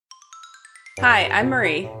Hi, I'm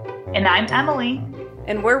Marie. And I'm Emily.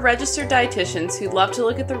 And we're registered dietitians who love to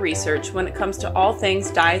look at the research when it comes to all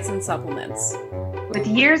things diets and supplements. With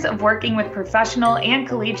years of working with professional and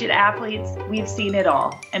collegiate athletes, we've seen it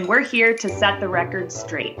all, and we're here to set the record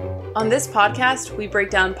straight. On this podcast, we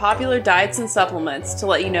break down popular diets and supplements to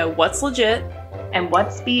let you know what's legit and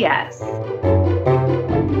what's BS.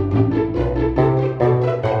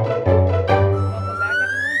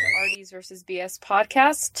 Versus BS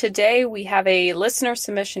podcast. Today we have a listener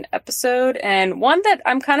submission episode, and one that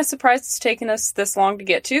I'm kind of surprised it's taken us this long to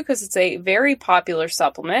get to because it's a very popular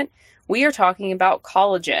supplement. We are talking about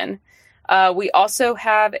collagen. We also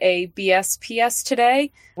have a BSPS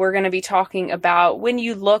today. We're going to be talking about when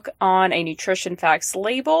you look on a nutrition facts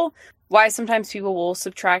label, why sometimes people will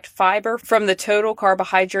subtract fiber from the total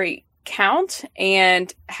carbohydrate count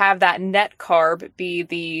and have that net carb be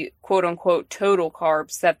the quote-unquote total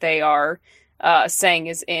carbs that they are saying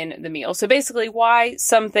is in the meal. So basically why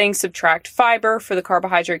some things subtract fiber for the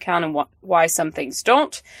carbohydrate count and why some things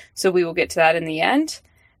don't. So we will get to that in the end.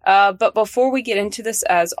 But before we get into this,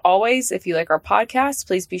 as always, if you like our podcast,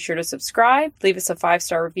 please be sure to subscribe. Leave us a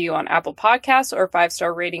 5-star review on Apple Podcasts or a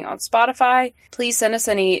 5-star rating on Spotify. Please send us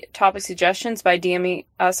any topic suggestions by DMing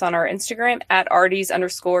us on our Instagram at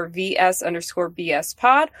arties_VS_BS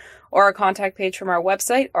pod or our contact page from our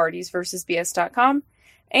website, artiesversusbs.com.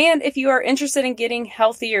 And if you are interested in getting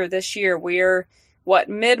healthier this year, we're,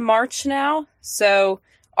 mid-March now? So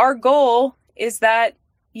our goal is that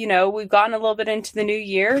we've gotten a little bit into the new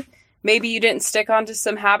year. Maybe you didn't stick onto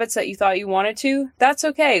some habits that you thought you wanted to. That's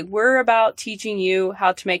okay. We're about teaching you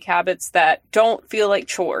how to make habits that don't feel like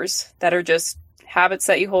chores, that are just habits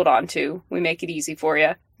that you hold on to. We make it easy for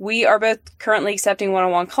you. We are both currently accepting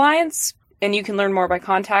one-on-one clients, and you can learn more by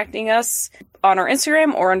contacting us on our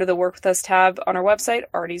Instagram or under the Work With Us tab on our website,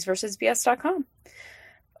 artiesversusbs.com.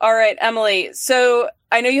 All right, Emily. So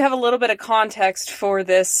I know you have a little bit of context for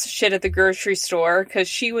this shit at the grocery store because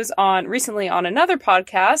she was recently on another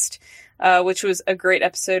podcast, which was a great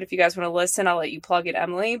episode. If you guys want to listen, I'll let you plug it,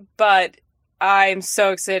 Emily. But I'm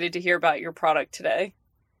so excited to hear about your product today.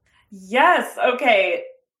 Yes. Okay.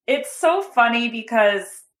 It's so funny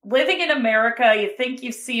because living in America, you think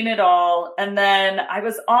you've seen it all. And then I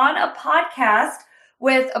was on a podcast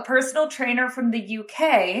with a personal trainer from the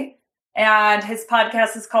UK. And his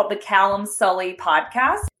podcast is called the Callum Sully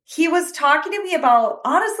Podcast. He was talking to me about,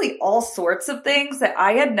 honestly, all sorts of things that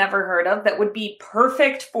I had never heard of that would be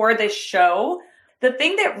perfect for this show. The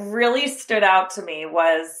thing that really stood out to me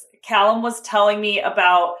was Callum was telling me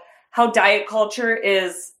about how diet culture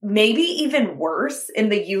is maybe even worse in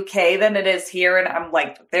the UK than it is here. And I'm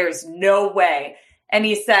like, there's no way. And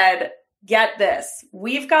he said, get this,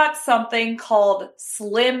 we've got something called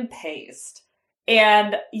Slim Paste.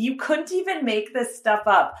 And you couldn't even make this stuff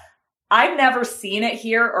up. I've never seen it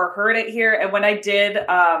here or heard it here. And when I did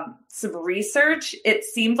some research, it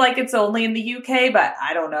seemed like it's only in the UK, but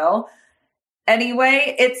I don't know.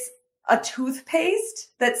 Anyway, it's a toothpaste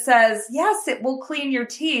that says, yes, it will clean your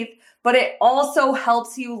teeth, but it also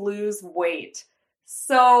helps you lose weight.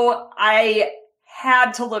 So I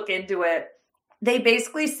had to look into it. They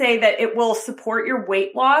basically say that it will support your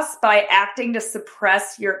weight loss by acting to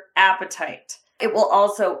suppress your appetite. It will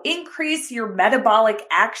also increase your metabolic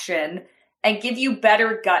action and give you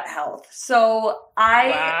better gut health. So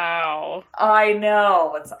Wow. I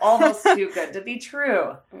know. It's almost too good to be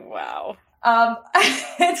true. Wow.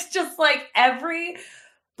 It's just like every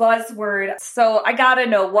buzzword. So I got to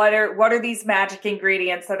know what are these magic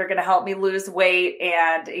ingredients that are going to help me lose weight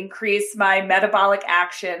and increase my metabolic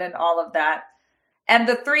action and all of that. And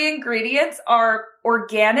the 3 ingredients are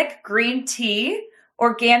organic green tea,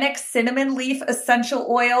 organic cinnamon leaf essential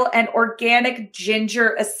oil, and organic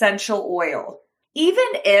ginger essential oil. Even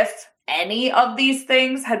if any of these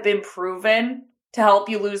things had been proven to help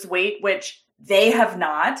you lose weight, which they have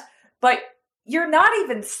not, but you're not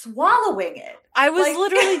even swallowing it. I was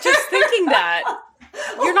literally just thinking that.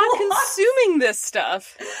 You're not consuming this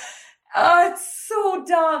stuff. It's so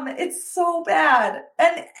dumb. It's so bad.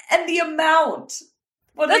 And the amount.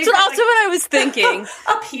 That's also what I was thinking.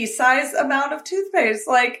 A pea-sized amount of toothpaste.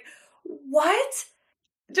 Like, what?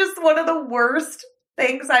 Just one of the worst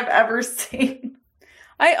things I've ever seen.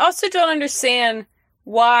 I also don't understand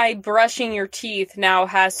why brushing your teeth now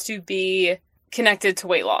has to be connected to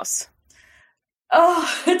weight loss. Oh,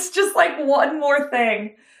 it's just like one more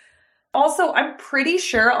thing. Also, I'm pretty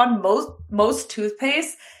sure on most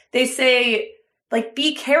toothpaste, they say, like,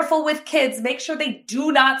 be careful with kids. Make sure they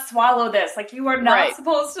do not swallow this. Like, you are not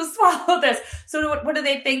supposed to swallow this. So what do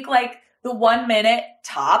they think? Like, the 1 minute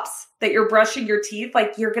tops that you're brushing your teeth,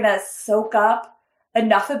 like, you're going to soak up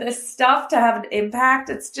enough of this stuff to have an impact.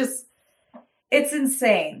 It's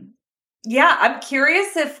insane. Yeah, I'm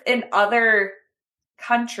curious if in other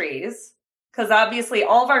countries, because obviously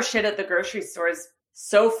all of our shit at the grocery stores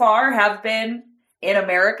so far have been in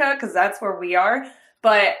America, because that's where we are.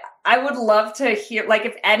 But I would love to hear, like,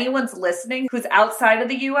 if anyone's listening who's outside of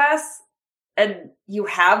the US and you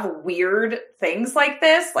have weird things like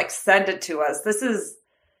this, like, send it to us. This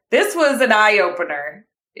was an eye-opener.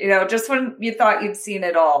 You know, just when you thought you'd seen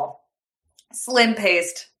it all. Slim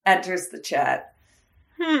Paste enters the chat.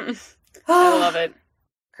 I love it.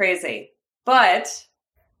 Crazy. But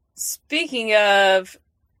speaking of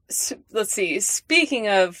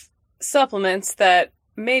supplements that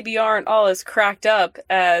maybe aren't all as cracked up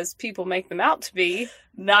as people make them out to be.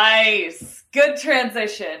 Nice. Good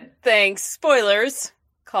transition. Thanks. Spoilers.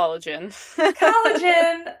 Collagen.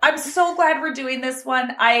 Collagen. I'm so glad we're doing this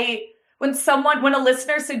one. When a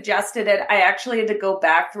listener suggested it, I actually had to go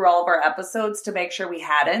back through all of our episodes to make sure we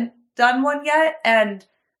hadn't done one yet. And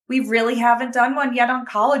we really haven't done one yet on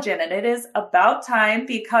collagen. And it is about time,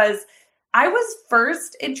 because I was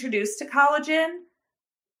first introduced to collagen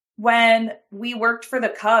when we worked for the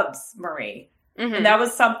Cubs, Marie. Mm-hmm. And that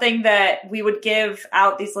was something that we would give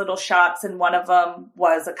out, these little shots. And one of them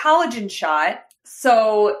was a collagen shot.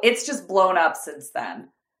 So it's just blown up since then.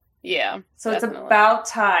 Yeah. So definitely. It's about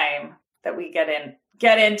time that we get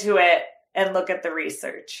into it and look at the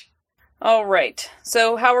research. All right.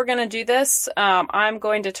 So how we're going to do this, I'm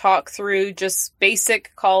going to talk through just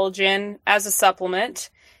basic collagen as a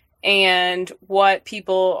supplement and what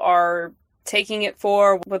people are taking it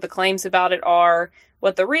for, what the claims about it are,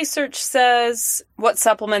 what the research says, what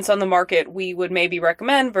supplements on the market we would maybe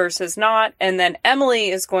recommend versus not. And then Emily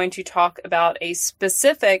is going to talk about a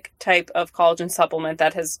specific type of collagen supplement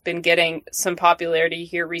that has been getting some popularity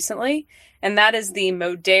here recently. And that is the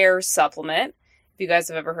Modere supplement, if you guys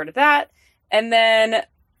have ever heard of that. And then,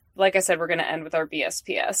 like I said, we're going to end with our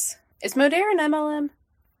BSPS. Is Modere an MLM?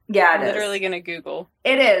 Yeah, I'm literally going to Google.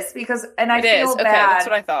 It is, because, and I feel bad. Okay, that's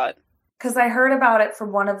what I thought. Because I heard about it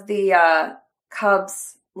from one of the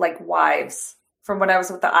Cubs, like, wives from when I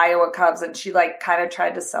was with the Iowa Cubs, and she, like, kind of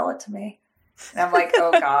tried to sell it to me. And I'm like,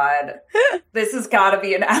 oh, God, this has got to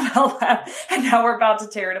be an MLM. And now we're about to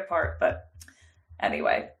tear it apart. But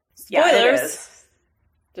anyway. Spoilers. Yeah, it is.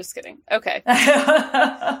 Just kidding. Okay.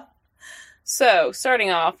 So, starting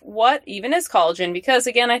off, what even is collagen? Because,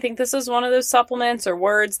 again, I think this is one of those supplements or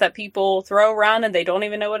words that people throw around and they don't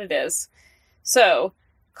even know what it is. So,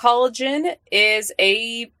 collagen is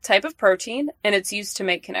a type of protein, and it's used to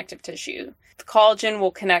make connective tissue. The collagen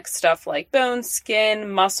will connect stuff like bones,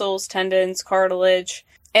 skin, muscles, tendons, cartilage,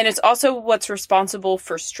 and it's also what's responsible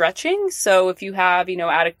for stretching. So if you have,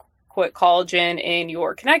 adequate collagen in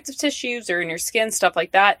your connective tissues or in your skin, stuff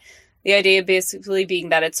like that, the idea basically being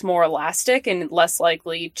that it's more elastic and less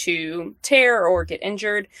likely to tear or get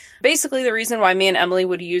injured. Basically, the reason why me and Emily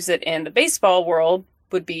would use it in the baseball world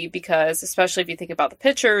would be because, especially if you think about the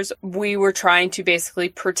pitchers, we were trying to basically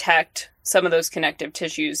protect some of those connective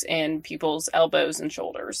tissues in people's elbows and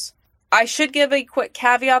shoulders. I should give a quick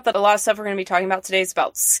caveat that a lot of stuff we're going to be talking about today is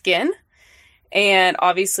about skin. And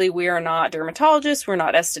obviously we are not dermatologists, we're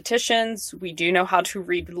not estheticians. We do know how to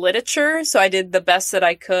read literature. So I did the best that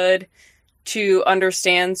I could to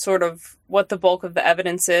understand sort of what the bulk of the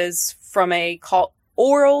evidence is from a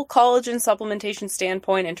oral collagen supplementation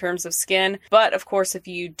standpoint in terms of skin. But of course, if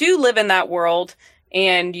you do live in that world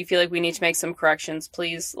and you feel like we need to make some corrections,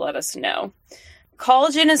 please let us know.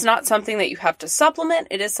 Collagen is not something that you have to supplement.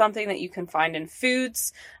 It is something that you can find in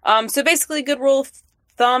foods. So basically, a good rule of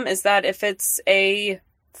thumb is that if it's a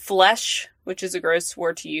flesh, which is a gross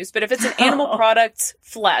word to use, but if it's an animal product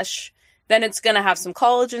flesh, then it's going to have some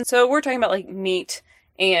collagen. So we're talking about like meat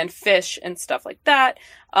and fish and stuff like that.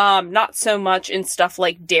 Not so much in stuff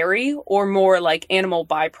like dairy or more like animal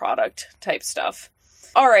byproduct type stuff.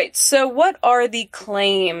 All right, so what are the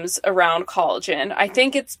claims around collagen? I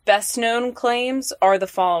think its best known claims are the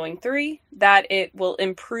following three: that it will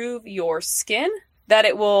improve your skin, that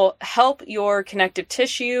it will help your connective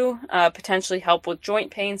tissue, potentially help with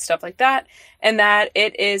joint pain, stuff like that, and that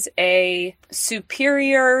it is a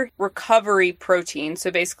superior recovery protein.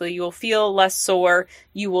 So basically you'll feel less sore,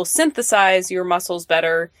 you will synthesize your muscles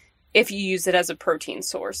better if you use it as a protein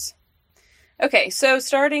source. Okay, so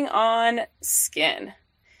starting on skin.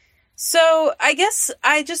 So I guess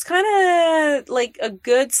I just kind of like a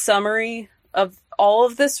good summary of all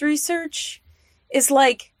of this research is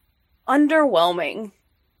like underwhelming.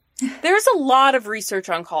 There's a lot of research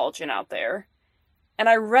on collagen out there, and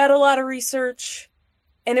I read a lot of research,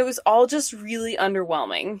 and it was all just really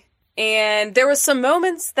underwhelming. And there was some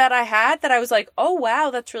moments that I had that I was like, oh, wow,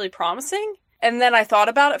 that's really promising. And then I thought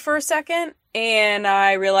about it for a second, and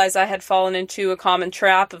I realized I had fallen into a common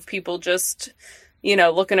trap of people just,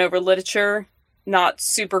 looking over literature, not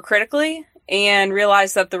super critically, and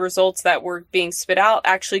realized that the results that were being spit out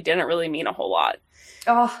actually didn't really mean a whole lot.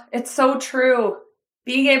 Oh, it's so true.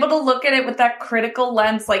 Being able to look at it with that critical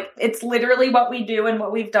lens, like it's literally what we do and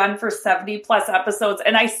what we've done for 70 plus episodes.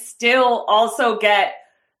 And I still also get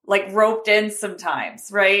like roped in sometimes,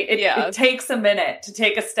 right? It takes a minute to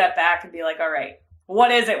take a step back and be like, all right,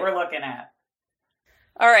 what is it we're looking at?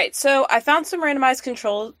 All right, so I found some randomized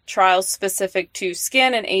control trials specific to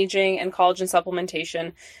skin and aging and collagen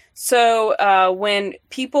supplementation. So when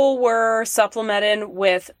people were supplemented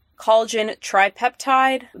with collagen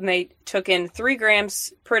tripeptide, and they took in 3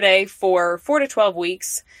 grams per day for 4 to 12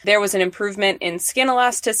 weeks, there was an improvement in skin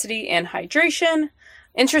elasticity and hydration.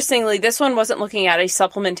 Interestingly, this one wasn't looking at a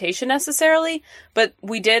supplementation necessarily, but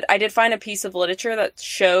I did find a piece of literature that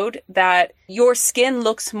showed that your skin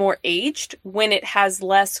looks more aged when it has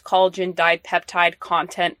less collagen dipeptide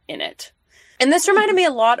content in it. And this reminded me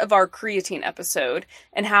a lot of our creatine episode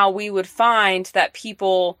and how we would find that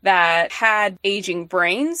people that had aging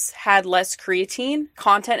brains had less creatine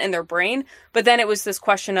content in their brain. But then it was this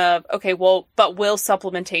question of, okay, well, but will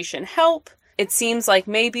supplementation help? It seems like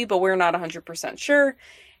maybe, but we're not 100% sure.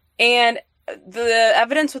 And the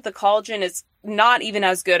evidence with the collagen is not even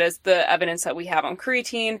as good as the evidence that we have on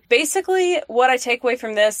creatine. Basically, what I take away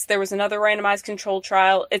from this, there was another randomized controlled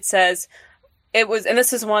trial. It says, and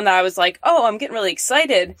this is one that I was like, oh, I'm getting really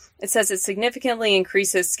excited. It says it significantly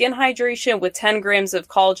increases skin hydration with 10 grams of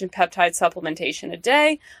collagen peptide supplementation a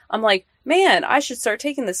day. I'm like, man, I should start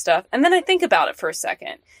taking this stuff. And then I think about it for a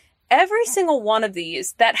second. Every single one of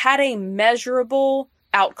these that had a measurable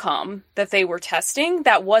outcome that they were testing,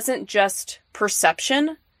 that wasn't just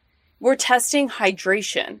perception, were testing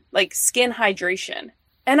hydration, like skin hydration.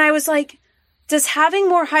 And I was like, does having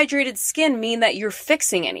more hydrated skin mean that you're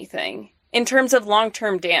fixing anything in terms of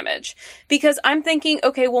long-term damage? Because I'm thinking,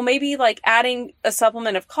 okay, well, maybe like adding a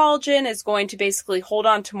supplement of collagen is going to basically hold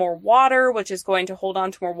on to more water, which is going to hold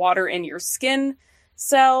on to more water in your skin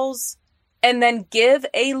cells, and then give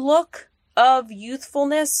a look of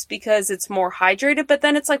youthfulness because it's more hydrated. But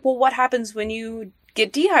then it's like, well, what happens when you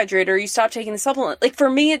get dehydrated or you stop taking the supplement? Like, for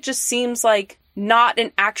me, it just seems like not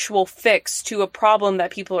an actual fix to a problem that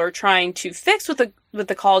people are trying to fix with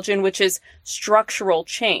the collagen, which is structural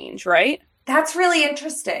change, right? That's really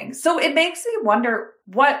interesting. So it makes me wonder,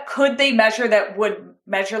 what could they measure that would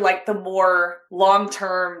measure like the more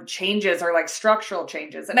long-term changes or like structural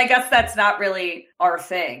changes? And I guess that's not really our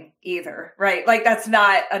thing either, right? Like that's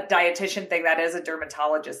not a dietitian thing. That is a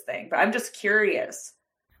dermatologist thing, but I'm just curious.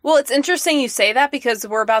 Well, it's interesting you say that because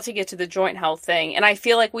we're about to get to the joint health thing. And I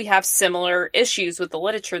feel like we have similar issues with the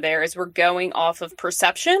literature there as we're going off of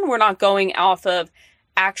perception. We're not going off of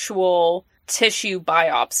actual tissue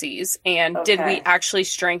biopsies and did we actually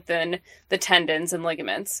strengthen the tendons and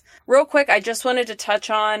ligaments. Real quick, I just wanted to touch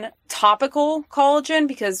on topical collagen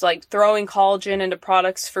because like throwing collagen into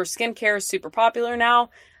products for skincare is super popular now.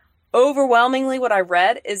 Overwhelmingly, what I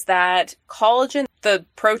read is that collagen, the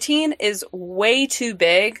protein, is way too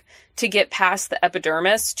big to get past the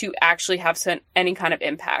epidermis to actually have any kind of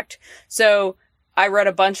impact. So I read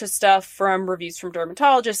a bunch of stuff from reviews from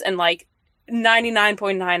dermatologists and like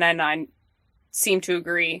 99.999 seem to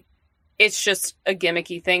agree it's just a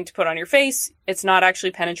gimmicky thing to put on your face. It's not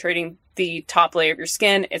actually penetrating the top layer of your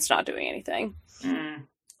skin. It's not doing anything.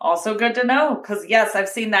 Also good to know because yes, I've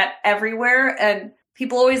seen that everywhere and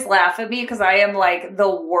people always laugh at me because I am like the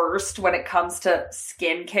worst when it comes to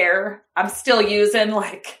skincare. I'm still using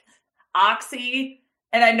like Oxy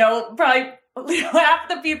and I know probably half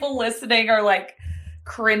the people listening are like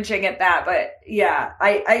cringing at that. But yeah,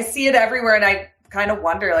 I see it everywhere and I kind of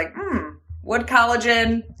wonder like, would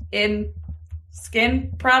collagen in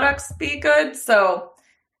skin products be good? So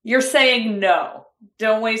you're saying no.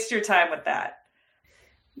 Don't waste your time with that.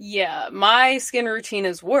 Yeah, my skin routine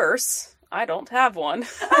is worse. I don't have one.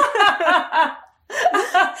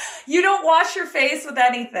 You don't wash your face with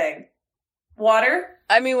anything. Water?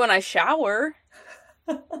 I mean, when I shower.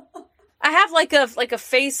 I have like a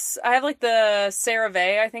face. I have like the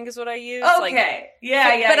CeraVe, I think is what I use. Okay. Like,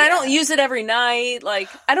 yeah. But I don't use it every night. Like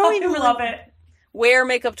I don't even really love it. Wear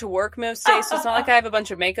makeup to work most days, so it's not like I have a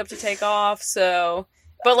bunch of makeup to take off. So,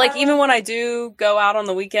 but like even when I do go out on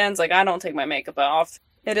the weekends, like I don't take my makeup off.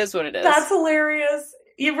 It is what it is. That's hilarious.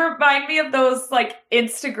 You remind me of those like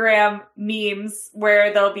Instagram memes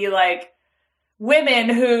where they'll be like, women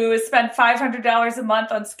who spend $500 a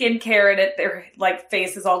month on skincare and their like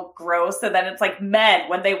face is all gross. And then it's like men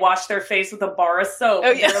when they wash their face with a bar of soap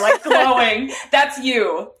and they're like glowing. That's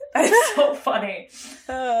you. That's so funny.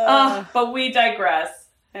 But we digress.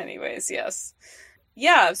 Anyways, yes.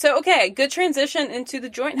 Yeah. So, okay. Good transition into the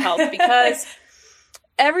joint health, because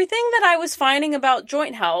everything that I was finding about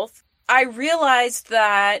joint health, I realized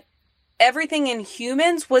that everything in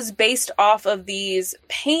humans was based off of these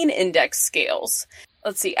pain index scales.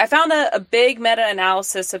 Let's see. I found a big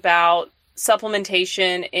meta-analysis about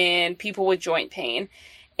supplementation in people with joint pain,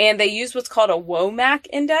 and they used what's called a WOMAC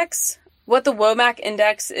index. What the WOMAC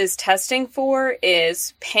index is testing for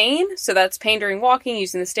is pain. So that's pain during walking,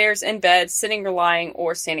 using the stairs, in bed, sitting or lying,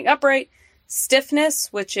 or standing upright.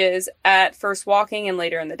 Stiffness, which is at first walking and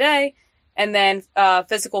later in the day. And then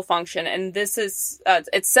physical function. And this is,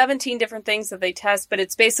 it's 17 different things that they test, but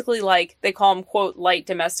it's basically like, they call them, quote, light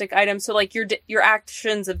domestic items. So like your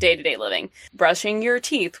actions of day-to-day living. Brushing your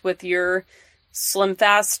teeth with your Slim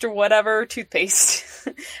Fast or whatever toothpaste.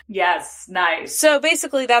 Yes, nice. So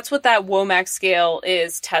basically that's what that WOMAC scale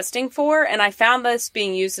is testing for. And I found this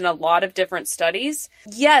being used in a lot of different studies.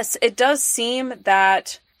 Yes, it does seem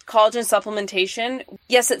that collagen supplementation,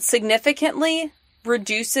 yes, it significantly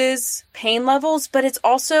reduces pain levels, but it's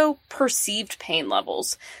also perceived pain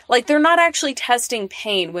levels. Like, they're not actually testing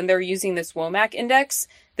pain when they're using this WOMAC index.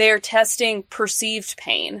 They are testing perceived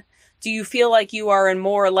pain. Do you feel like you are in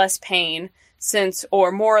more or less pain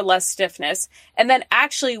or more or less stiffness? And then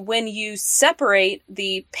actually when you separate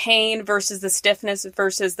the pain versus the stiffness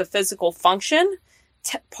versus the physical function,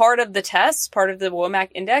 part of the test, part of the WOMAC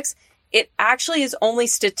index, it actually is only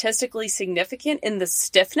statistically significant in the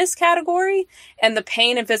stiffness category, and the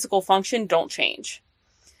pain and physical function don't change.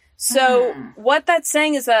 So what that's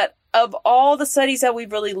saying is that of all the studies that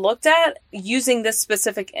we've really looked at using this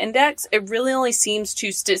specific index, it really only seems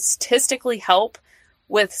to statistically help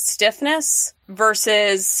with stiffness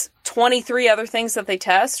versus 23 other things that they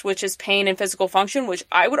test, which is pain and physical function, which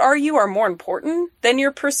I would argue are more important than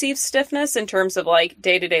your perceived stiffness in terms of like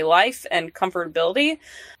day-to-day life and comfortability.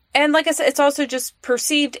 And like I said, it's also just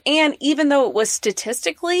perceived. And even though it was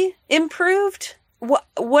statistically improved,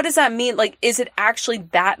 what does that mean? Like, is it actually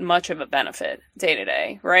that much of a benefit day to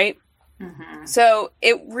day, right? Mm-hmm. So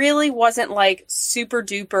it really wasn't like super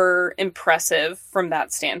duper impressive from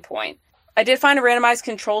that standpoint. I did find a randomized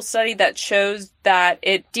control study that shows that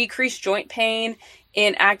it decreased joint pain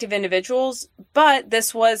in active individuals, but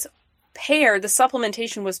this was paired, the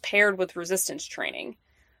supplementation was paired with resistance training.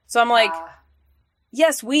 So I'm like,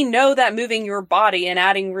 yes, we know that moving your body and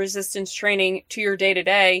adding resistance training to your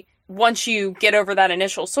day-to-day, once you get over that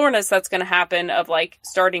initial soreness that's going to happen of like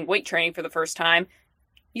starting weight training for the first time,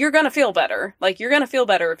 you're going to feel better. Like, you're going to feel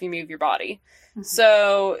better if you move your body. Mm-hmm.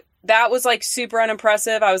 So that was like super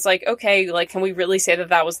unimpressive. I was like, okay, like, can we really say that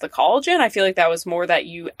that was the collagen? I feel like that was more that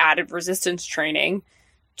you added resistance training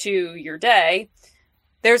to your day.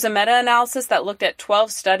 There's a meta-analysis that looked at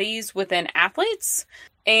 12 studies within athletes.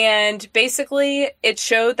 And basically, it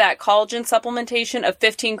showed that collagen supplementation of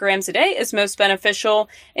 15 grams a day is most beneficial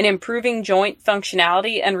in improving joint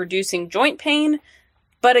functionality and reducing joint pain.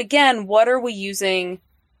 But again, what are we using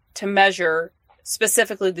to measure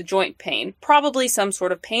specifically the joint pain? Probably some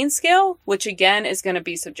sort of pain scale, which again is going to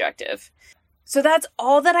be subjective. So that's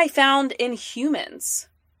all that I found in humans.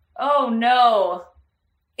 Oh, no.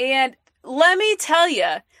 And let me tell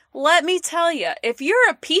you, if you're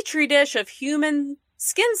a petri dish of human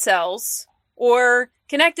skin cells or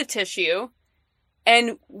connective tissue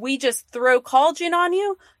and we just throw collagen on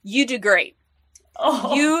you, you do great.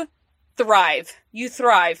 Oh. You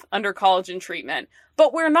thrive under collagen treatment.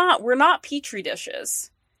 But we're not petri dishes.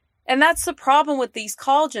 And that's the problem with these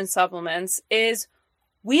collagen supplements is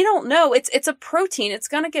we don't know. It's a protein. It's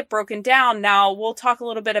going to get broken down. Now, we'll talk a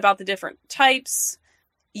little bit about the different types.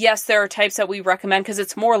 Yes, there are types that we recommend because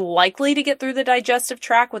it's more likely to get through the digestive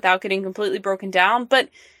tract without getting completely broken down. But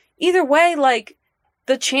either way, like,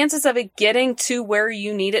 the chances of it getting to where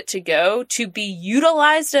you need it to go to be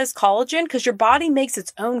utilized as collagen, because your body makes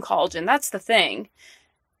its own collagen. That's the thing,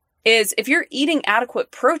 is if you're eating adequate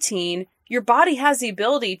protein, your body has the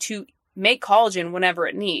ability to make collagen whenever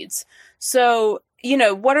it needs. So, you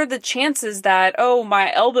know, what are the chances that, oh,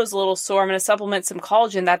 my elbow's a little sore, I'm going to supplement some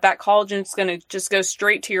collagen, that collagen's going to just go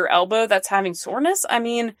straight to your elbow that's having soreness? I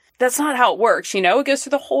mean, that's not how it works, you know? It goes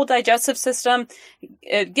through the whole digestive system,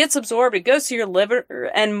 it gets absorbed, it goes to your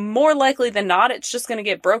liver, and more likely than not, it's just going to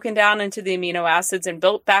get broken down into the amino acids and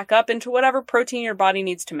built back up into whatever protein your body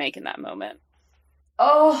needs to make in that moment.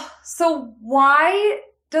 Oh, so why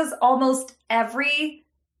does almost every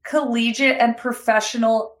collegiate and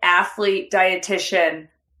professional athlete dietitian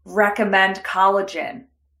recommend collagen?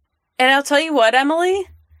 And I'll tell you what, Emily,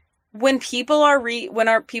 when people are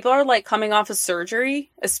people are like coming off of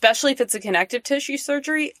surgery, especially if it's a connective tissue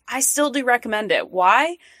surgery, I still do recommend it.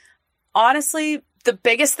 Why? Honestly, the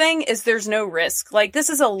biggest thing is there's no risk. Like, this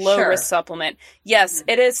is a low risk supplement. Yes,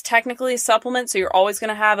 it is technically a supplement, so you're always going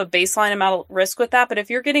to have a baseline amount of risk with that. But if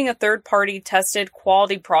you're getting a third party tested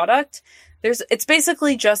quality product, it's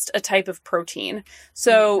basically just a type of protein.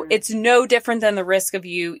 So it's no different than the risk of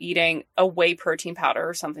you eating a whey protein powder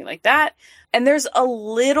or something like that. And there's a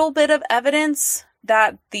little bit of evidence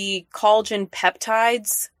that the collagen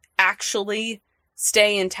peptides actually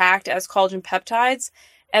stay intact as collagen peptides.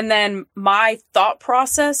 And then my thought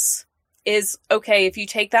process is, okay, if you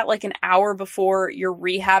take that like an hour before you're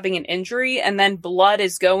rehabbing an injury and then blood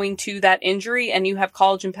is going to that injury and you have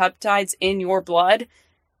collagen peptides in your blood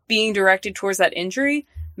being directed towards that injury,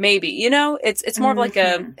 maybe, it's more of like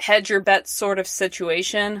a hedge your bet sort of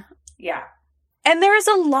situation. Yeah. And there is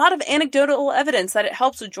a lot of anecdotal evidence that it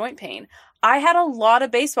helps with joint pain. I had a lot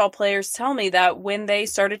of baseball players tell me that when they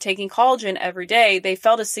started taking collagen every day, they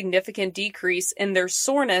felt a significant decrease in their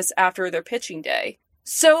soreness after their pitching day.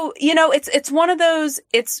 So, it's one of those,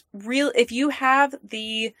 it's real. If you have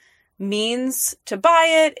the means to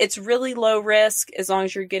buy it, it's really low risk as long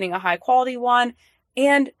as you're getting a high quality one.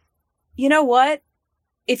 And you know what?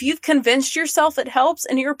 If you've convinced yourself it helps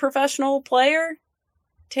and you're a professional player,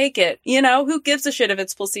 take it. Who gives a shit if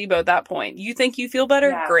it's placebo at that point? You think you feel better?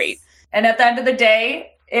 Yes. Great. And at the end of the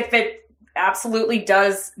day, if it absolutely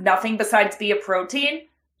does nothing besides be a protein,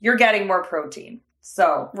 you're getting more protein.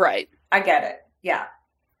 So right. I get it. Yeah.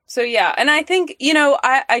 So yeah, and I think,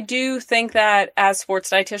 I do think that as sports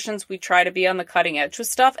dietitians, we try to be on the cutting edge with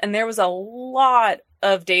stuff. And there was a lot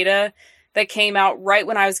of data that came out right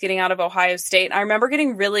when I was getting out of Ohio State. I remember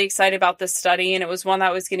getting really excited about this study, and it was one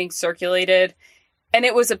that was getting circulated. And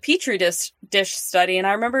it was a Petri dish study. And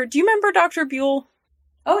I remember, do you remember Dr. Buell?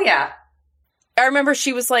 Oh, yeah. I remember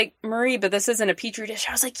she was like, Marie, but this isn't a Petri dish.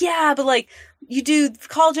 I was like, yeah, but like, you do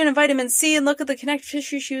collagen and vitamin C and look at the connective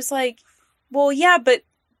tissue. She was like, well, yeah, but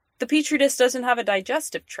the Petri dish doesn't have a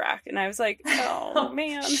digestive tract. And I was like, oh,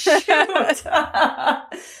 man. Shoot.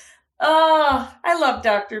 Oh, I love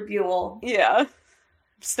Dr. Buell. Yeah.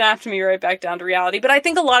 Snapped me right back down to reality. But I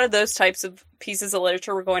think a lot of those types of pieces of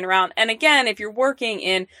literature were going around. And again, if you're working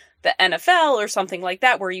in the NFL or something like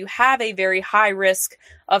that, where you have a very high risk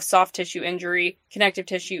of soft tissue injury, connective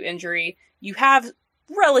tissue injury, you have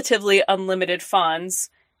relatively unlimited funds,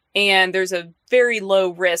 and there's a very low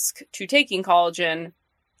risk to taking collagen,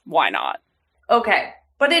 why not? Okay.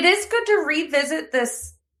 But it is good to revisit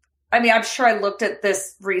this. I mean, I'm sure I looked at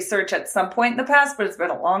this research at some point in the past, but it's been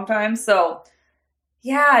a long time. So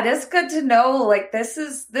yeah, it is good to know, like, this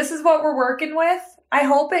is what we're working with. I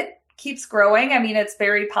hope it keeps growing. I mean, it's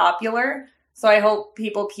very popular. So I hope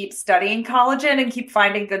people keep studying collagen and keep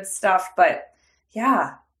finding good stuff. But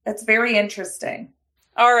yeah, that's very interesting.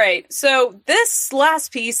 All right. So this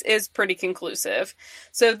last piece is pretty conclusive.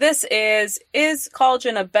 So this is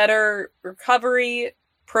collagen a better recovery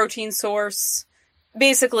protein source?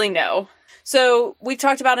 Basically, no. So we've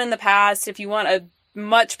talked about it in the past. If you want a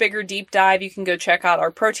much bigger deep dive, you can go check out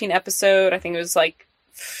our protein episode. I think it was like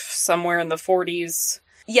somewhere in the 40s.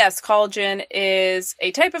 Yes, collagen is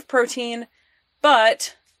a type of protein,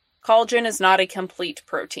 but collagen is not a complete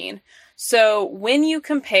protein. So when you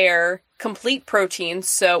compare complete protein,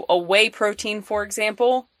 so a whey protein, for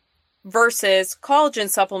example, versus collagen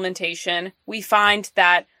supplementation, we find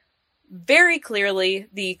that very clearly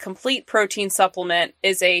the complete protein supplement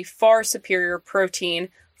is a far superior protein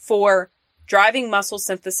for driving muscle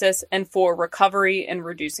synthesis and for recovery and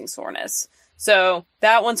reducing soreness. So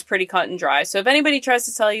that one's pretty cut and dry. So if anybody tries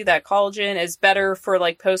to tell you that collagen is better for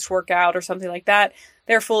like post-workout or something like that,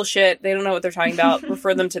 they're full of shit. They don't know what they're talking about.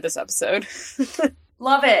 Refer them to this episode.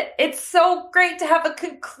 Love it. It's so great to have a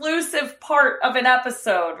conclusive part of an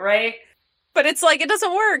episode, right? But it's like, it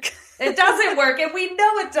doesn't work. It doesn't work, and we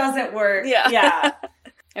know it doesn't work. Yeah.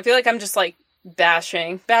 I feel like I'm just like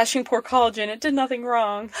bashing poor collagen. It did nothing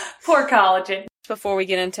wrong. Poor collagen. Before we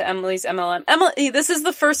get into Emily's MLM. Emily, this is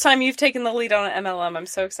the first time you've taken the lead on an MLM. I'm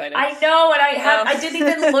so excited. I know, and I didn't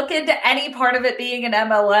even look into any part of it being an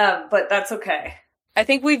MLM, but that's okay. I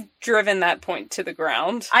think we've driven that point to the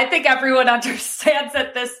ground. I think everyone understands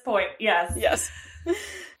at this point, yes. Yes.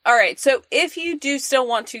 All right, so if you do still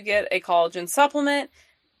want to get a collagen supplement,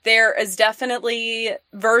 there is definitely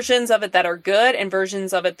versions of it that are good and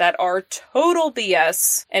versions of it that are total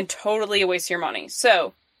BS and totally a waste of your money.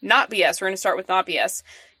 So, not BS. We're going to start with not BS.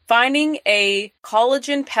 Finding a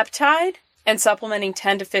collagen peptide and supplementing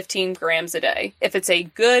 10 to 15 grams a day. If it's a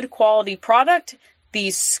good quality product, the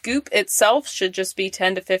scoop itself should just be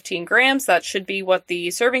 10 to 15 grams. That should be what the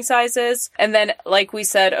serving size is. And then, like we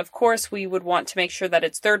said, of course, we would want to make sure that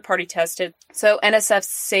it's third-party tested. So NSF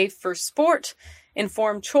Safe for Sport,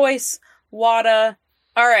 Informed Choice, WADA.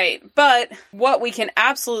 All right, but what we can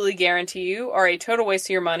absolutely guarantee you are a total waste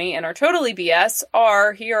of your money and are totally BS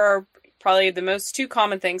here are probably the most two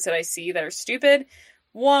common things that I see that are stupid.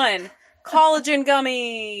 One, collagen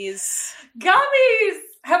gummies. Gummies!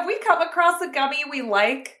 Have we come across a gummy we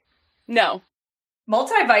like? No.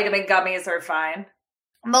 Multivitamin gummies are fine.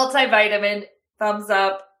 Multivitamin, thumbs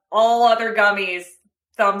up. All other gummies,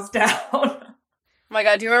 thumbs down. Oh my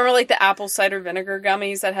God, do you remember like the apple cider vinegar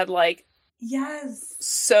gummies that had like yes,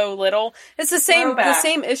 so little? It's the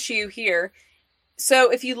same issue here.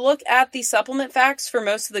 So if you look at the supplement facts for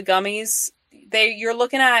most of the gummies, you're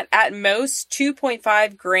looking at most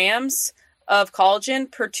 2.5 grams of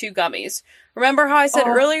collagen per 2 gummies. Remember how I said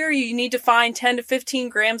earlier you need to find 10 to 15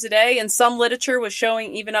 grams a day, and some literature was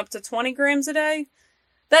showing even up to 20 grams a day?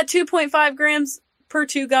 That 2.5 grams per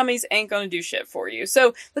 2 gummies ain't gonna do shit for you.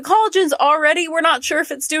 So the collagen's already, we're not sure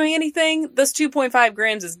if it's doing anything. This 2.5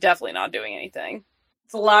 grams is definitely not doing anything.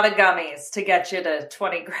 It's a lot of gummies to get you to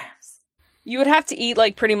 20 grams. You would have to eat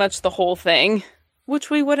like pretty much the whole thing, which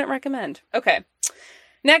we wouldn't recommend. Okay.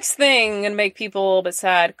 Next thing, gonna make people a little bit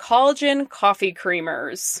sad. Collagen coffee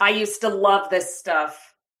creamers. I used to love this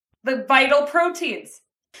stuff. The Vital Proteins.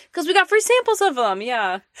 Because we got free samples of them,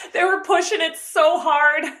 yeah. They were pushing it so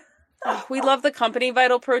hard. We love the company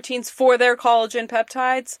Vital Proteins for their collagen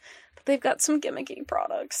peptides, but they've got some gimmicky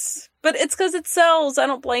products. But it's because it sells. I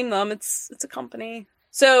don't blame them. It's a company.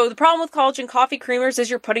 So the problem with collagen coffee creamers is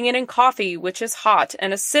you're putting it in coffee, which is hot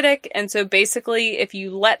and acidic. And so basically, if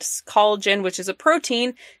you let collagen, which is a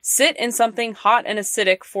protein, sit in something hot and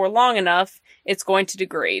acidic for long enough, it's going to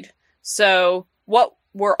degrade. So what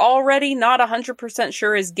we're already not 100%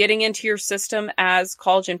 sure is getting into your system as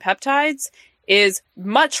collagen peptides is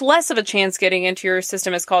much less of a chance getting into your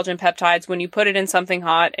system as collagen peptides when you put it in something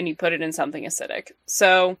hot and you put it in something acidic.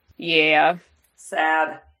 So, yeah.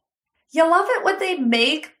 Sad. You love it when they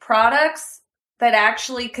make products that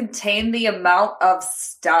actually contain the amount of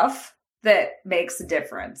stuff that makes a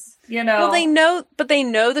difference, you know? Well, they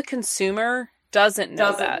know the consumer doesn't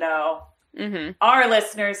know that. Know. Mm-hmm. Our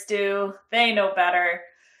listeners do. They know better.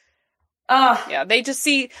 Yeah, they just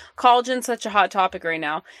see collagen such a hot topic right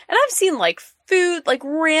now. And I've seen like food, like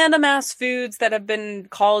random ass foods that have been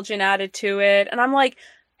collagen added to it. And I'm like,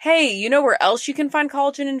 hey, you know where else you can find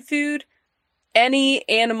collagen in food? Any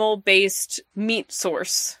animal-based meat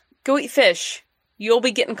source. Go eat fish. You'll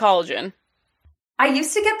be getting collagen. I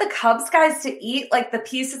used to get the Cubs guys to eat like the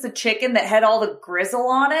pieces of chicken that had all the grizzle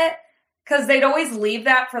on it, because they'd always leave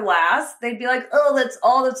that for last. They'd be like, oh, that's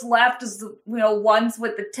all that's left is the, ones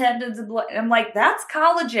with the tendons and blood. And I'm like, that's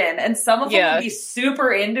collagen. And some of them would be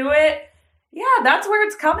super into it. Yeah, that's where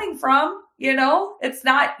it's coming from. It's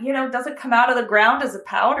not, doesn't come out of the ground as a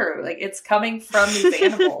powder. Like, it's coming from these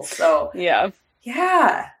animals. So,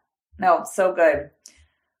 yeah. No, so good.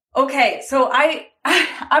 Okay, so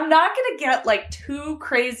I'm not going to get, like, too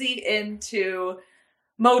crazy into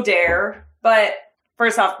Modere, but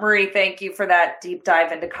first off, Marie, thank you for that deep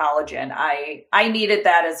dive into collagen. I needed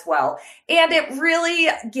that as well. And it really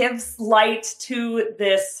gives light to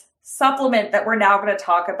this supplement that we're now going to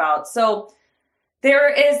talk about. So,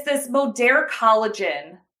 there is this Modere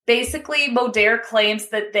collagen. Basically, Modere claims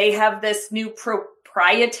that they have this new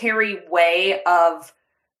proprietary way of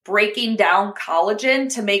breaking down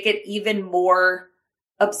collagen to make it even more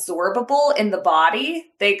absorbable in the body.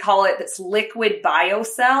 They call it this liquid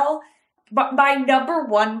biocell. But my number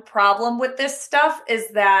one problem with this stuff is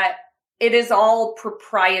that it is all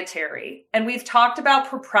proprietary. And we've talked about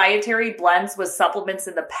proprietary blends with supplements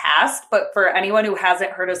in the past, but for anyone who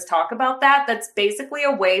hasn't heard us talk about that, that's basically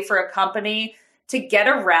a way for a company to get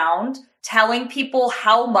around telling people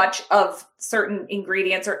how much of certain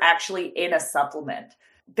ingredients are actually in a supplement.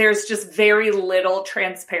 There's just very little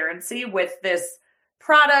transparency with this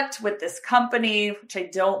product, with this company, which I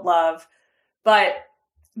don't love. But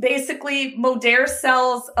basically, Modere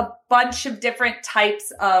sells a bunch of different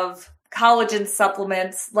types of collagen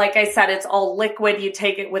supplements. Like I said, it's all liquid. You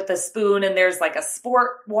take it with a spoon, and there's like a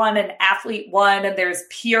sport one, an athlete one, and there's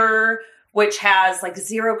pure, which has like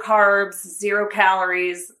 0 carbs, 0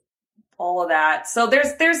 calories, all of that. So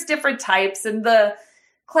there's different types, and the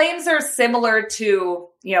claims are similar to,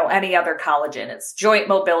 any other collagen. It's joint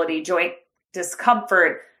mobility, joint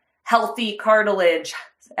discomfort, healthy cartilage,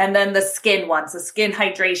 and then the skin ones, the skin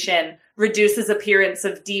hydration, reduces appearance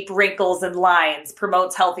of deep wrinkles and lines,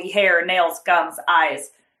 promotes healthy hair, nails, gums,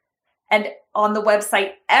 eyes. And on the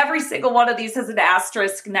website, every single one of these has an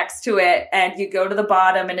asterisk next to it. And you go to the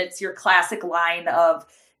bottom and it's your classic line of,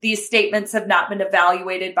 these statements have not been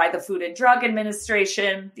evaluated by the Food and Drug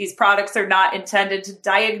Administration. These products are not intended to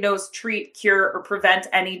diagnose, treat, cure, or prevent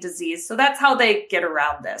any disease. So that's how they get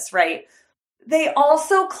around this, right? They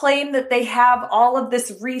also claim that they have all of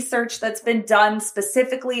this research that's been done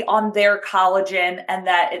specifically on their collagen and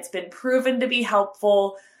that it's been proven to be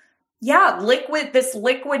helpful. Yeah, this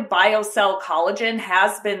liquid biocell collagen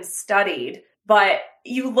has been studied, but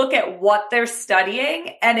you look at what they're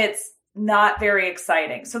studying and it's not very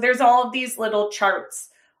exciting. So there's all of these little charts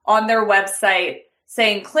on their website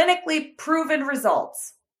saying clinically proven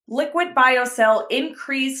results. Liquid biocell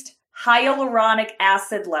increased hyaluronic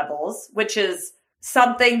acid levels, which is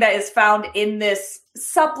something that is found in this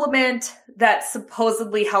supplement that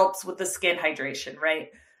supposedly helps with the skin hydration, right?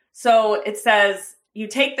 So it says you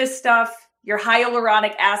take this stuff, your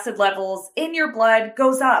hyaluronic acid levels in your blood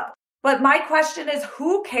goes up. But my question is,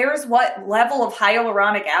 who cares what level of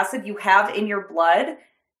hyaluronic acid you have in your blood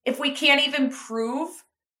if we can't even prove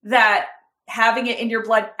that having it in your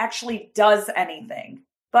blood actually does anything?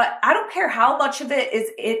 But I don't care how much of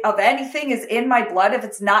anything is in my blood if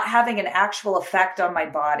it's not having an actual effect on my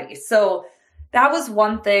body. So that was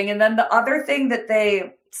one thing. And then the other thing that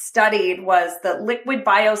they studied was that liquid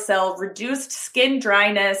biocell reduced skin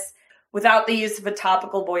dryness without the use of a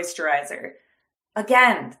topical moisturizer.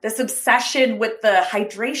 Again, this obsession with the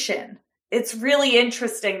hydration. It's really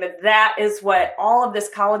interesting that is what all of this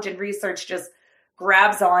collagen research just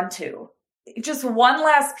grabs onto. Just one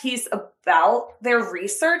last piece about their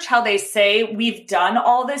research, how they say we've done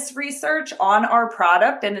all this research on our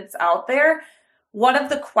product and it's out there. One of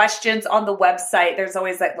the questions on the website, there's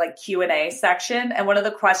always that like Q&A section. And one of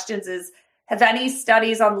the questions is, have any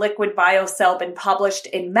studies on liquid biocell been published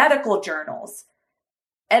in medical journals?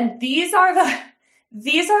 And these are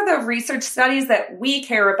the research studies that we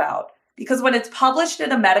care about, because when it's published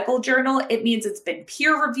in a medical journal, it means it's been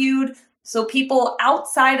peer reviewed. So people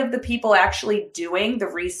outside of the people actually doing the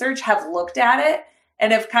research have looked at it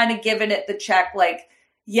and have kind of given it the check like,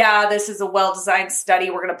 yeah, this is a well-designed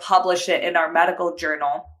study. We're going to publish it in our medical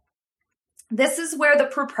journal. This is where the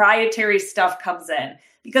proprietary stuff comes in,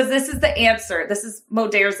 because this is the answer. This is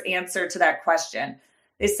Modere's answer to that question.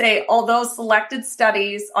 They say, although selected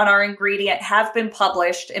studies on our ingredient have been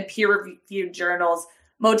published in peer-reviewed journals,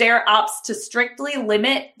 Modere opts to strictly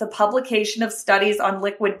limit the publication of studies on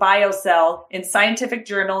liquid biocell in scientific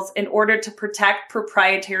journals in order to protect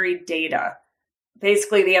proprietary data.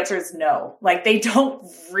 Basically, the answer is no. Like, they don't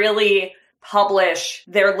really publish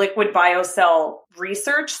their liquid biocell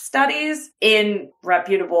research studies in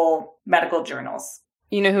reputable medical journals.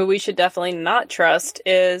 You know who we should definitely not trust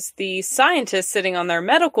is the scientists sitting on their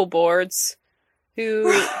medical boards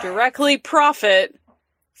who directly profit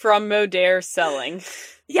from Modere selling.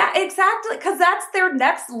 Yeah, exactly. Because that's their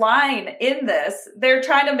next line in this. They're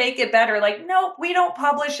trying to make it better. Like, no, we don't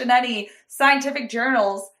publish in any scientific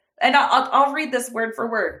journals. And I'll read this word for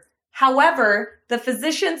word. However, the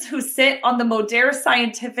physicians who sit on the Modere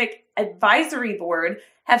Scientific Advisory Board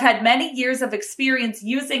have had many years of experience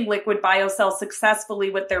using liquid biocell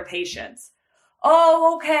successfully with their patients.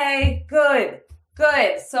 Oh, okay, good.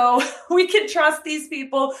 So we can trust these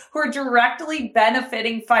people who are directly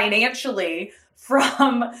benefiting financially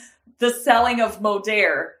from the selling of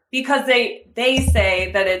Modere because they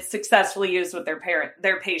say that it's successfully used with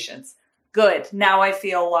their patients. Good. Now I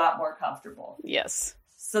feel a lot more comfortable. Yes.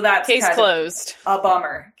 So that's case closed. A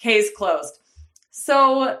bummer. Case closed.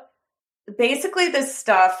 So basically this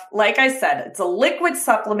stuff, like I said, it's a liquid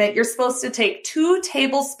supplement. You're supposed to take 2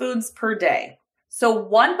 tablespoons per day. So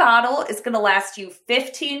one bottle is going to last you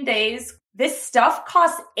 15 days. This stuff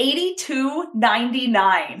costs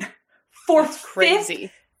 $82.99 for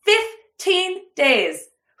crazy 15 days.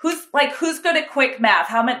 Who's good at quick math?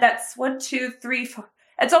 How much? That's 1, 2, 3, 4.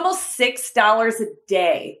 It's almost $6 a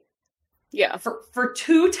day. Yeah. For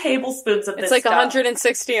 2 tablespoons of this stuff. It's like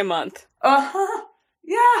 $160 a month. Uh-huh.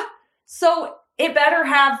 Yeah. So it better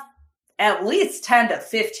have at least 10 to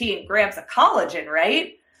 15 grams of collagen,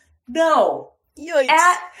 right? No. Yikes.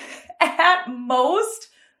 At most,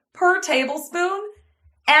 per tablespoon,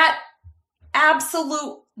 at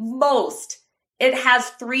absolute most, it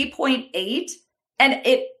has 3.8. And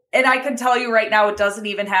I can tell you right now, it doesn't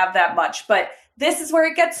even have that much, but this is where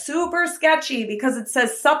it gets super sketchy because it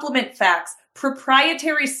says supplement facts,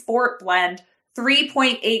 proprietary sport blend,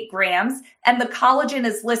 3.8 grams, and the collagen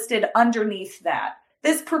is listed underneath that.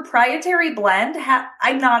 This proprietary blend,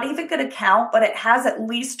 I'm not even going to count, but it has at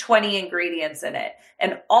least 20 ingredients in it.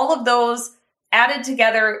 And all of those added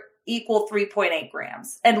together equal 3.8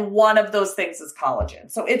 grams. And one of those things is collagen.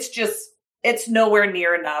 So it's nowhere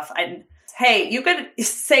near enough. And hey, you could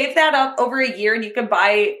save that up over a year and you can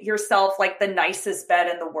buy yourself like the nicest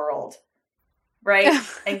bed in the world. Right?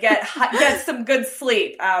 And get some good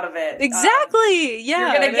sleep out of it. Exactly.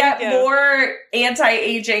 You're going to get more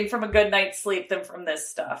anti-aging from a good night's sleep than from this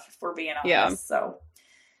stuff, if we're being honest. So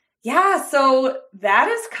that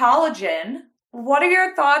is collagen. What are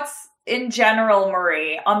your thoughts in general,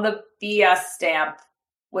 Marie, on the BS stamp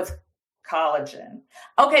with collagen?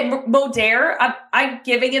 Okay, Modere, I'm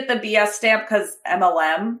giving it the BS stamp because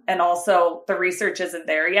MLM, and also the research isn't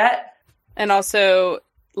there yet. And also,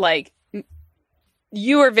 like,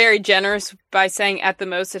 you are very generous by saying at the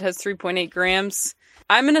most it has 3.8 grams.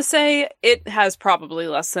 I'm going to say it has probably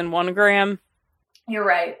less than 1 gram. You're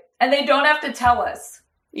right. And they don't have to tell us.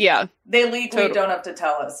 Yeah. They legally don't have to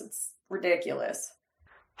tell us. It's ridiculous.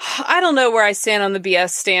 I don't know where I stand on the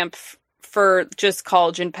BS stamp for just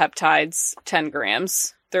collagen peptides, 10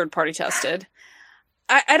 grams, third-party tested.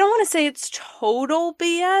 I don't want to say it's total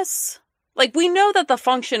BS. Like, we know that the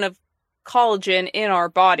function of collagen in our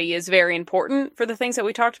body is very important for the things that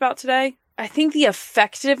we talked about today. I think the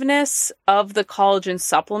effectiveness of the collagen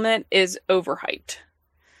supplement is overhyped.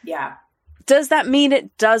 Yeah. Does that mean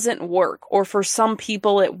it doesn't work? Or for some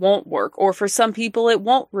people it won't work? Or for some people it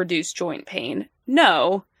won't reduce joint pain?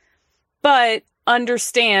 No. But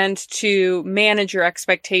understand to manage your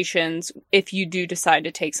expectations if you do decide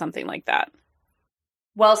to take something like that.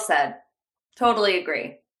 Well said. Totally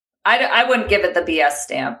agree. I wouldn't give it the BS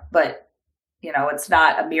stamp, but it's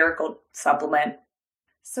not a miracle supplement.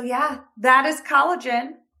 So yeah, that is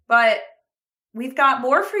collagen, but we've got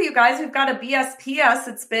more for you guys. We've got a BSPS.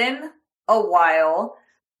 It's been a while.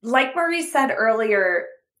 Like Marie said earlier,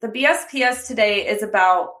 the BSPS today is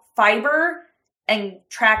about fiber and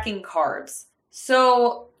tracking carbs.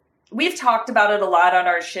 So we've talked about it a lot on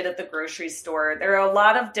our shit at the grocery store. There are a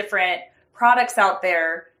lot of different products out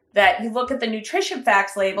there that you look at the nutrition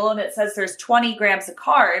facts label and it says there's 20 grams of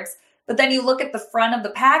carbs. But then you look at the front of the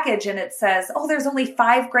package and it says, oh, there's only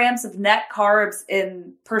 5 grams of net carbs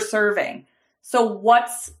per serving. So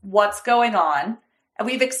what's going on? And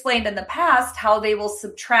we've explained in the past how they will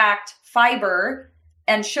subtract fiber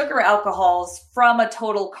and sugar alcohols from a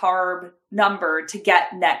total carb number to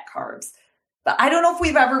get net carbs. But I don't know if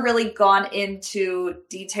we've ever really gone into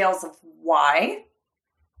details of why.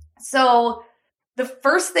 So the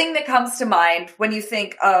first thing that comes to mind when you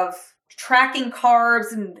think of tracking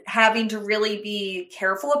carbs and having to really be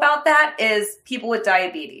careful about that is people with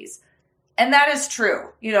diabetes. And that is true.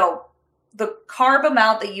 The carb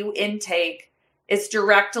amount that you intake is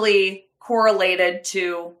directly correlated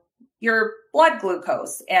to your blood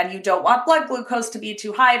glucose. And you don't want blood glucose to be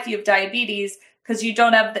too high if you have diabetes because you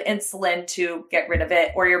don't have the insulin to get rid of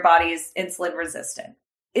it or your body is insulin resistant.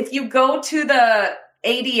 If you go to the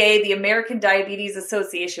ADA, the American Diabetes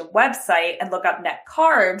Association website, and look up net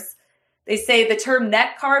carbs, they say the term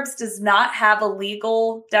net carbs does not have a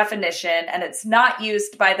legal definition and it's not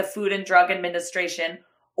used by the Food and Drug Administration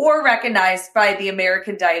or recognized by the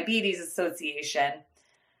American Diabetes Association.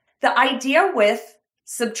 The idea with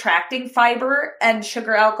subtracting fiber and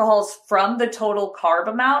sugar alcohols from the total carb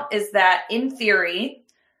amount is that, in theory,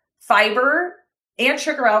 fiber and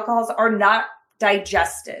sugar alcohols are not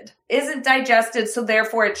isn't digested, so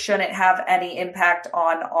therefore it shouldn't have any impact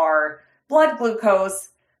on our blood glucose.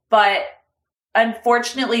 But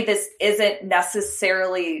unfortunately, this isn't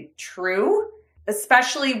necessarily true,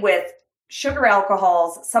 especially with sugar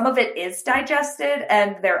alcohols. Some of it is digested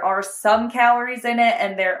and there are some calories in it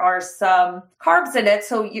and there are some carbs in it.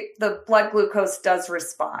 So the blood glucose does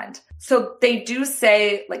respond. So they do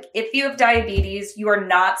say, like, if you have diabetes, you are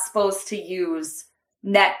not supposed to use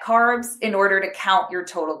net carbs in order to count your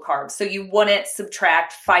total carbs. So you wouldn't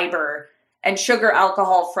subtract fiber and sugar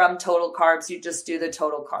alcohol from total carbs. You just do the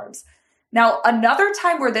total carbs. Now, another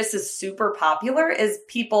time where this is super popular is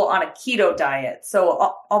people on a keto diet.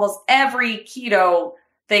 So almost every keto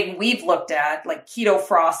thing we've looked at, like keto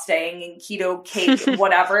frosting and keto cake and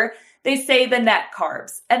whatever, they say the net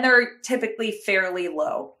carbs, and they're typically fairly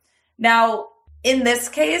low. Now, in this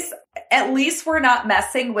case, at least we're not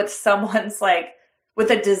messing with someone's with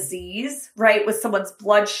a disease, right? With someone's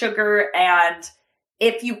blood sugar. And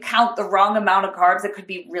if you count the wrong amount of carbs, it could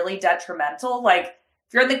be really detrimental. Like,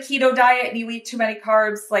 if you're on the keto diet and you eat too many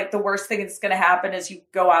carbs, the worst thing that's going to happen is you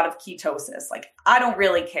go out of ketosis. I don't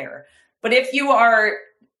really care. But if you are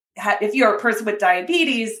a person with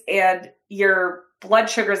diabetes and you're blood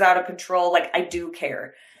sugar's out of control. Like, I do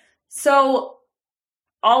care. So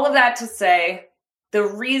all of that to say, the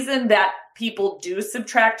reason that people do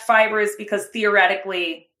subtract fiber is because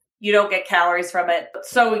theoretically you don't get calories from it.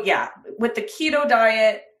 So yeah, with the keto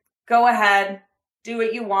diet, go ahead, do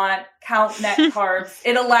what you want, count net carbs.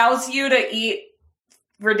 It allows you to eat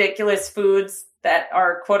ridiculous foods that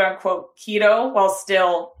are quote unquote keto while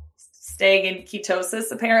still staying in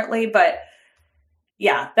ketosis apparently. But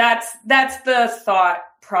yeah, that's the thought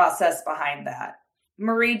process behind that.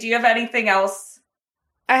 Marie, do you have anything else?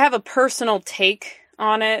 I have a personal take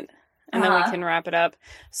on it, and then we can wrap it up.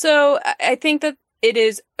 So I think that it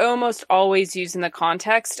is almost always used in the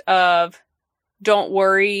context of, don't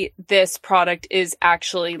worry, this product is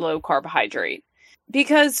actually low carbohydrate.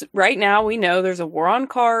 Because right now we know there's a war on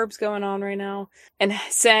carbs going on right now. And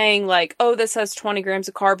saying like, oh, this has 20 grams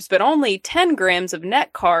of carbs, but only 10 grams of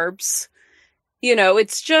net carbs. You know,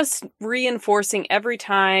 it's just reinforcing every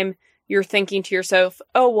time you're thinking to yourself,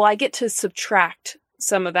 oh, well, I get to subtract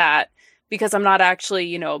some of that because I'm not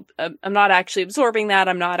actually, I'm not actually absorbing that.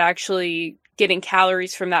 I'm not actually getting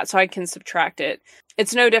calories from that, so I can subtract it.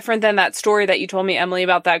 It's no different than that story that you told me, Emily,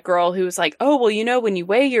 about that girl who was like, oh, well, when you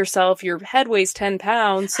weigh yourself, your head weighs 10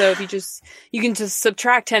 pounds. So if you can just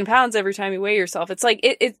subtract 10 pounds every time you weigh yourself. It's like,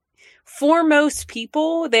 it for most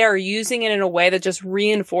people, they are using it in a way that just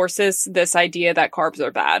reinforces this idea that carbs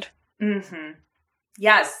are bad. Mm-hmm.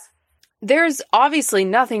 Yes. There's obviously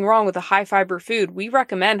nothing wrong with a high fiber food. We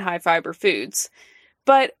recommend high fiber foods.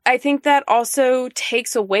 But I think that also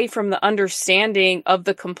takes away from the understanding of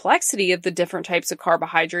the complexity of the different types of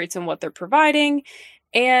carbohydrates and what they're providing,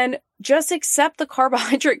 and just accept the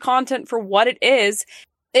carbohydrate content for what it is.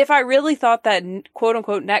 If I really thought that quote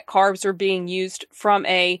unquote net carbs are being used from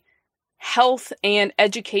a health and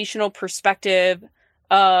educational perspective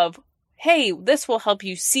of, hey, this will help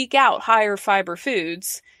you seek out higher fiber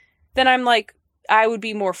foods, then I'm like, I would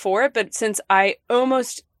be more for it. But since I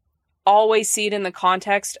almost always see it in the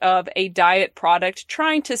context of a diet product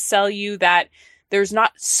trying to sell you that there's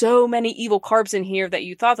not so many evil carbs in here that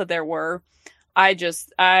you thought that there were,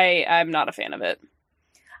 I'm not a fan of it.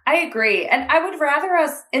 I agree. And I would rather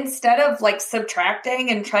us, instead of like subtracting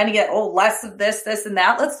and trying to get, less of this, and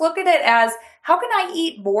that, let's look at it as, how can I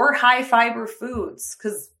eat more high fiber foods?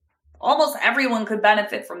 Because almost everyone could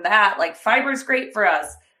benefit from that. Like, fiber is great for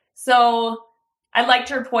us. So I liked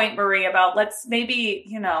your point, Marie, about let's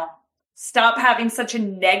maybe, stop having such a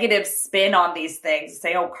negative spin on these things.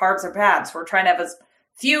 Say, carbs are bad. So we're trying to have as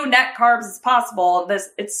few net carbs as possible.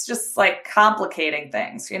 It's just like complicating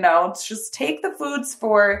things, It's just take the foods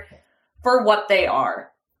for what they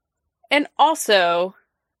are. And also,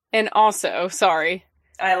 sorry.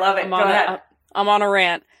 I love it. Go ahead. I'm on a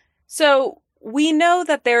rant. So we know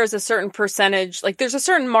that there is a certain percentage, like there's a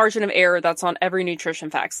certain margin of error that's on every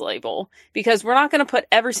nutrition facts label, because we're not going to put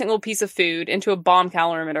every single piece of food into a bomb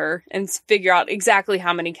calorimeter and figure out exactly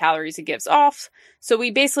how many calories it gives off. So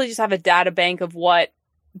we basically just have a data bank of what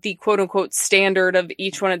the quote unquote standard of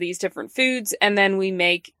each one of these different foods, and then we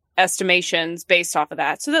make estimations based off of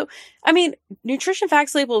that. So nutrition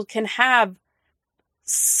facts labels can have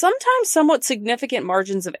sometimes somewhat significant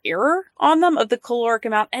margins of error on them of the caloric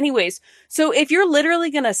amount anyways. So if you're literally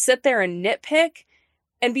going to sit there and nitpick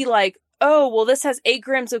and be like, oh, well, this has 8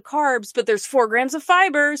 grams of carbs, but there's 4 grams of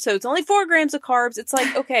fiber, so it's only 4 grams of carbs. It's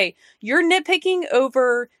like, okay, you're nitpicking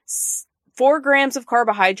over 4 grams of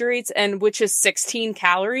carbohydrates, and which is 16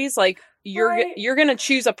 calories. Like, you're going to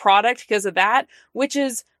choose a product because of that, which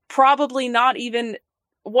is probably not even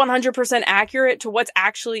 100% accurate to what's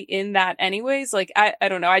actually in that anyways. Like, I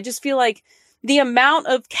don't know. I just feel like the amount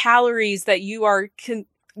of calories that you are,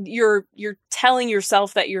 you're telling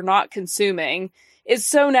yourself that you're not consuming is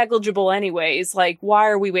so negligible anyways. Like, why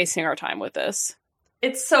are we wasting our time with this?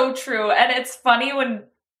 It's so true. And it's funny when,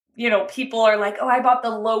 people are like, I bought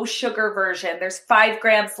the low sugar version. There's 5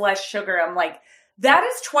 grams less sugar. I'm like, that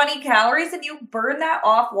is 20 calories and you burn that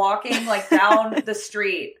off walking like down the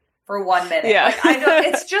street for 1 minute. Yeah. Like, I know,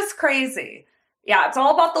 it's just crazy. Yeah, it's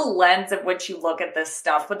all about the lens at which you look at this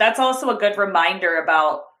stuff. But that's also a good reminder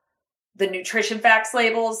about the nutrition facts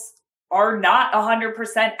labels are not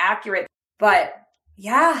 100% accurate. But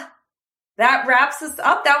yeah, that wraps us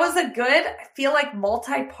up. That was a good, I feel like,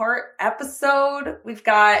 multi-part episode. We've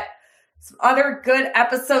got some other good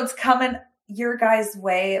episodes coming your guys'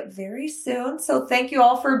 way very soon. So thank you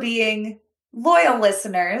all for being loyal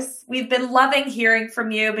listeners. We've been loving hearing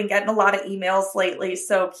from you. Been getting a lot of emails lately,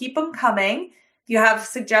 so keep them coming. If you have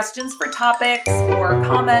suggestions for topics or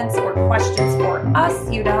comments or questions for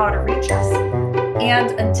us, you know how to reach us.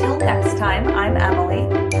 And until next time, I'm Emily.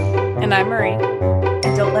 And I'm Marie.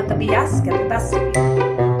 and don't let the BS get the best of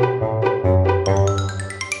you.